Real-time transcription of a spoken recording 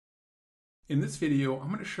In this video, I'm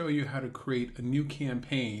going to show you how to create a new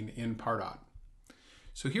campaign in Pardot.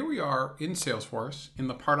 So here we are in Salesforce in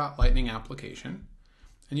the Pardot Lightning application,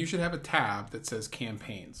 and you should have a tab that says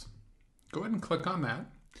Campaigns. Go ahead and click on that,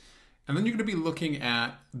 and then you're going to be looking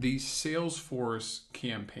at the Salesforce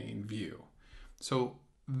campaign view. So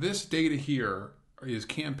this data here is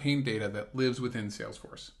campaign data that lives within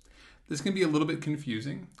Salesforce. This can be a little bit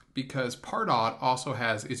confusing because Pardot also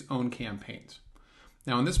has its own campaigns.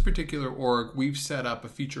 Now in this particular org, we've set up a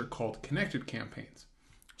feature called Connected Campaigns.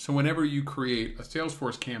 So whenever you create a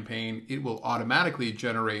Salesforce campaign, it will automatically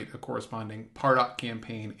generate a corresponding Pardot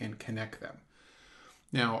campaign and connect them.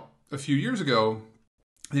 Now, a few years ago,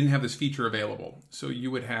 they didn't have this feature available. So you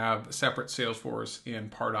would have separate Salesforce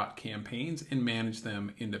and Pardot campaigns and manage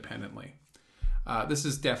them independently. This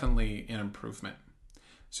is definitely an improvement.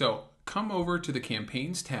 So come over to the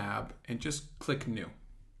Campaigns tab and just click New.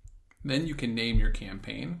 Then you can name your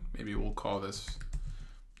campaign. Maybe we'll call this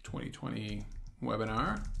 2020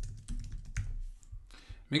 webinar.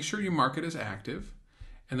 Make sure you mark it as active.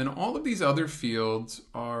 And then all of these other fields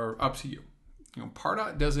are up to you.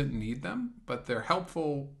 Pardot doesn't need them, but they're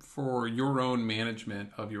helpful for your own management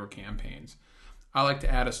of your campaigns. I like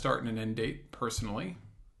to add a start and an end date personally.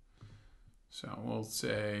 So we'll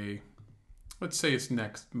say, let's say it's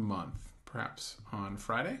next month, perhaps on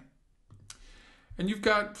Friday. And you've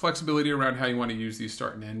got flexibility around how you want to use these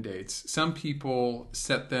start and end dates. Some people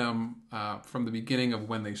set them from the beginning of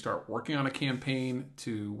when they start working on a campaign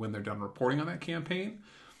to when they're done reporting on that campaign.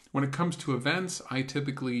 When it comes to events, I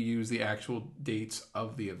typically use the actual dates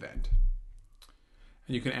of the event.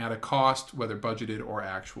 And you can add a cost, whether budgeted or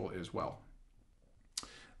actual as well.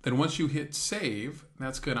 Then once you hit save,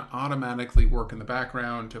 that's going to automatically work in the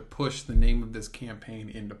background to push the name of this campaign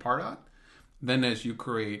into Pardot. Then as you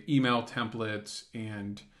create email templates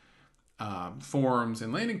and forms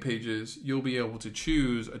and landing pages, you'll be able to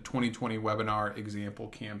choose a 2020 webinar example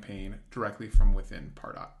campaign directly from within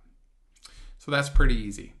Pardot. So that's pretty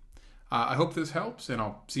easy. I hope this helps, and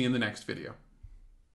I'll see you in the next video.